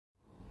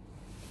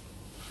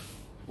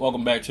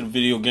Welcome back to the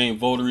Video Game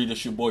Votary. This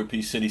is your boy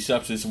P City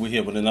Substance. We're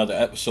here with another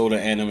episode of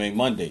Anime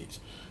Mondays.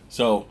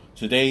 So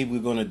today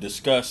we're going to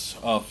discuss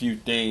a few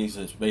things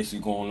that's basically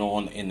going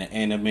on in the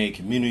anime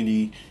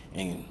community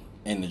and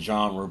in the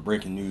genre,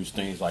 breaking news,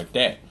 things like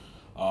that.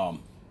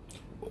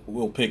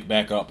 We'll pick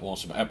back up on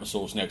some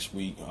episodes next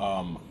week.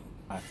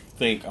 I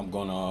think I'm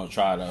going to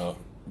try to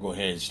go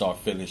ahead and start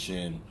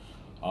finishing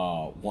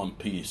One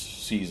Piece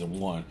Season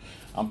 1.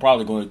 I'm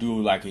probably going to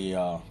do like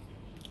a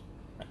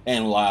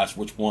analyze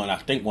which one. I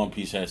think One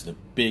Piece has the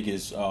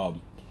biggest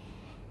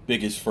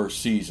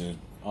first season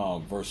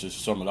versus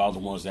some of the other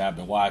ones that I've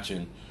been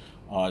watching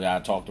that I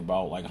talked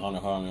about, like Hunter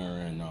x Hunter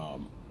and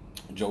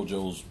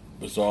JoJo's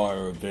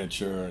Bizarre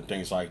Adventure and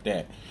things like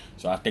that.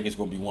 So I think it's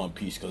going to be One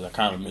Piece because I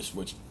kind of missed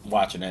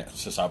watching that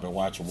since I've been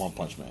watching One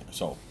Punch Man.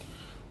 So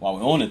while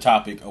we're on the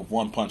topic of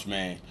One Punch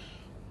Man,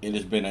 it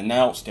has been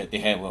announced that they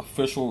have an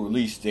official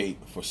release date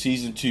for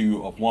Season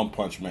 2 of One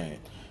Punch Man.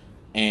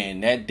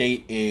 And that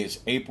date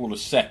is April the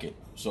 2nd.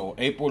 So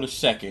April the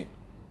 2nd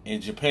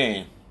in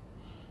Japan,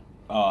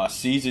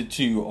 Season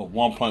 2 of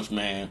One Punch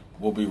Man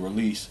will be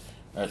released.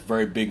 That's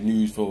very big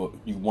news for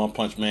you One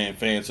Punch Man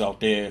fans out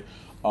there.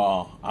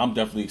 I'm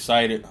definitely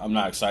excited. I'm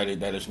not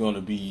excited that it's going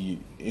to be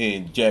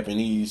in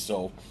Japanese.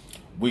 So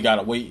we got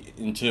to wait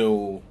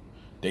until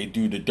they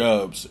do the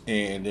dubs.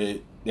 And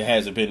there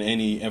hasn't been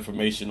any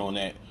information on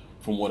that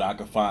from what I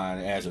could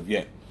find as of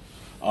yet.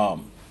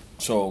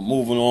 So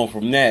moving on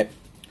from that,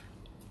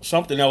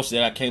 something else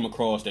that I came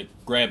across that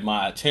grabbed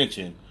my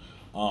attention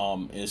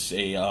is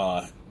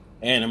a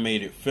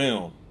animated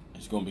film.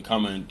 It's going to be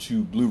coming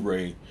to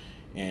Blu-ray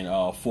and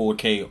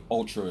 4K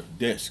Ultra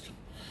disc.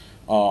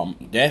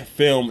 That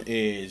film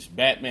is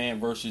Batman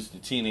versus the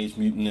Teenage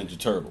Mutant Ninja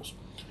Turtles.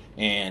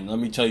 And let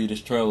me tell you,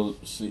 this trailer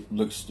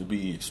looks to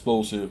be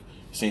explosive.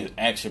 It seems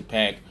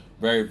action-packed,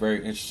 very, very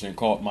interesting.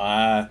 Caught my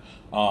eye.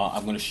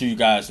 I'm going to show you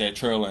guys that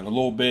trailer in a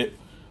little bit.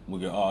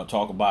 We can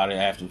talk about it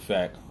after the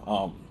fact.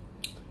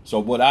 So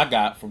what I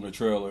got from the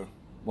trailer,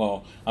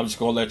 well, I'm just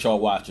going to let y'all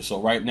watch it.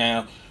 So right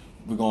now,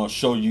 we're going to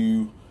show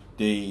you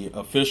the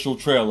official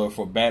trailer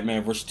for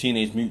Batman vs.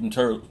 Teenage Mutant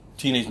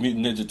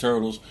Ninja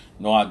Turtles.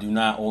 No, I do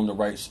not own the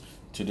rights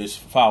to this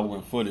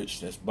following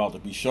footage that's about to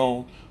be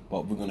shown,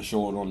 but we're going to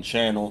show it on the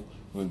channel.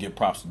 We're going to give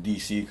props to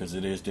DC because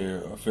it is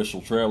their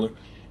official trailer.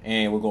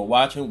 And we're going to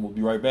watch it. We'll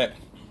be right back.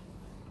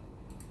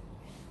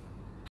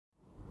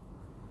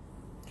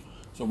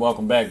 So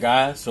welcome back,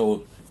 guys.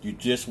 So you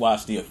just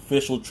watched the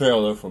official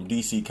trailer from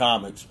DC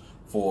Comics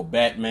for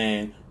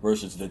Batman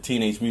versus the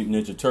Teenage Mutant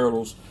Ninja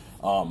Turtles.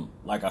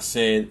 Like I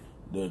said,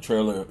 the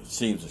trailer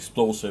seems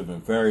explosive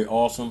and very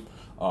awesome.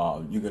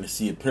 You're going to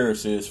see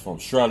appearances from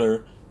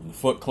Shredder and the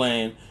Foot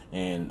Clan.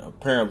 And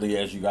apparently,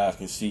 as you guys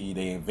can see,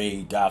 they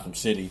invade Gotham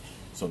City.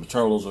 So the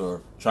Turtles are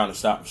trying to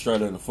stop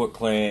Shredder and the Foot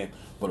Clan.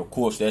 But of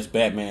course, that's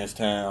Batman's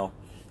town.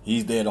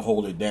 He's there to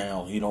hold it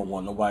down. He don't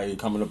want nobody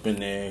coming up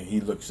in there.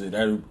 He looks at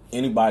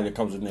anybody that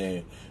comes in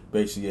there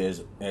basically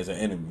as an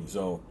enemy.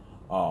 So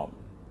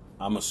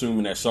I'm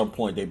assuming at some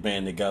point they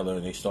band together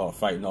and they start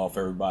fighting off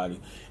everybody.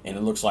 And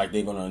it looks like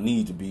they're going to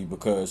need to be,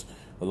 because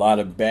a lot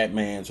of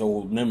Batman's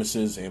old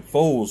nemesis and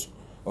foes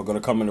are going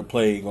to come into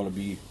play. Going to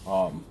be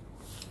on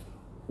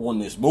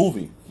this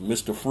movie.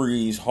 Mr.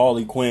 Freeze,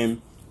 Harley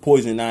Quinn,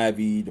 Poison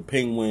Ivy, the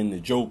Penguin, the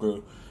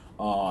Joker,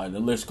 and the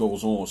list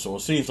goes on. So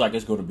it seems like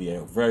it's going to be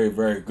a very,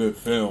 very good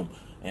film.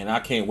 And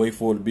I can't wait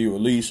for it to be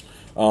released.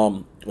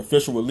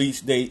 Official release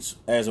dates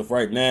as of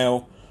right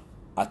now,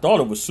 I thought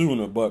it was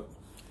sooner, but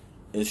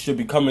it should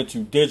be coming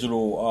to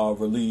digital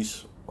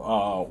release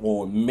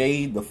on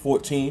May the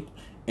 14th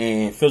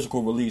and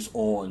physical release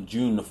on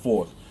June the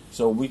 4th.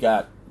 So we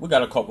got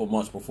a couple of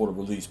months before the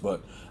release,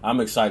 but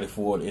I'm excited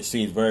for it. It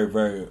seems very,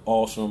 very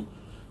awesome.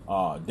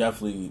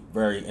 Definitely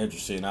very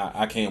interesting.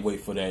 I can't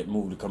wait for that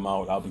movie to come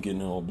out. I'll be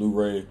getting it on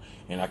Blu-ray,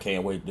 and I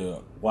can't wait to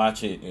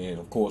watch it. And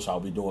of course, I'll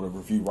be doing a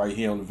review right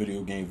here on the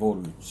Video Game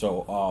Votary.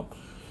 So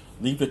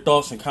leave your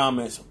thoughts and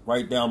comments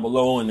right down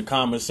below in the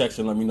comment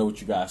section. Let me know what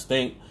you guys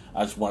think.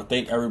 I just want to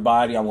thank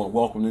everybody. I want to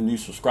welcome the new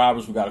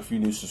subscribers. We got a few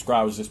new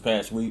subscribers this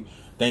past week.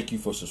 Thank you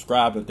for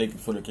subscribing. Thank you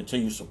for the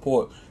continued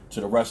support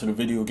to the rest of the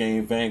Video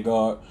Game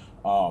Vanguard.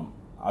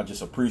 I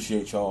just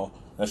appreciate y'all.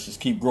 Let's just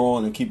keep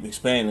growing and keep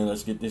expanding.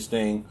 Let's get this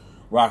thing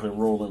rocking and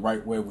rolling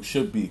right where we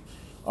should be.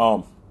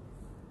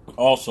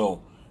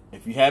 Also,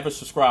 if you haven't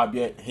subscribed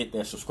yet, hit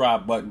that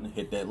subscribe button,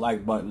 hit that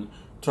like button,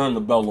 turn the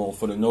bell on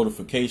for the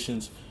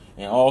notifications.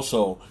 And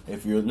also,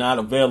 if you're not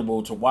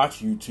available to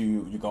watch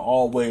YouTube, you can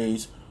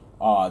always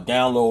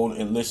download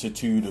and listen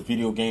to the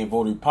Video Game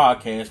Votary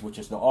podcast, which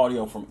is the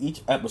audio from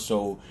each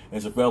episode.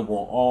 Is available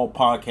on all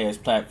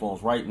podcast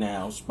platforms right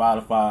now: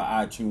 Spotify,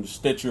 iTunes,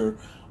 Stitcher,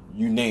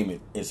 you name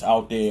it. It's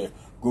out there.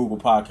 Google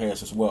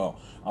Podcasts as well.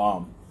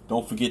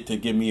 Don't forget to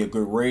give me a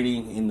good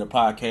rating in the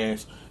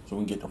podcast so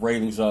we can get the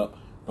ratings up.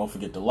 Don't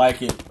forget to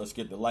like it. Let's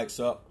get the likes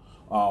up.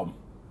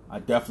 I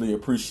definitely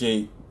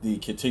appreciate the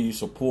continued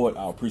support.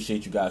 I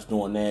appreciate you guys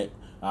doing that.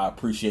 I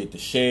appreciate the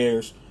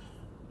shares.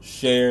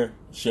 Share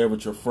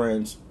with your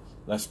friends.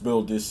 Let's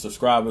build this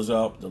subscribers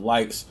up, the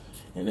likes,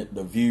 and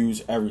the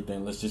views,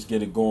 everything. Let's just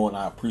get it going.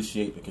 I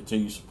appreciate the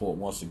continued support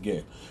once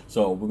again.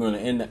 So we're going to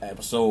end the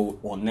episode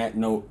on that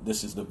note.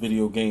 This is the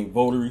Video Game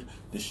Votary.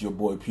 This is your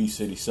boy P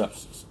City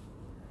Substance.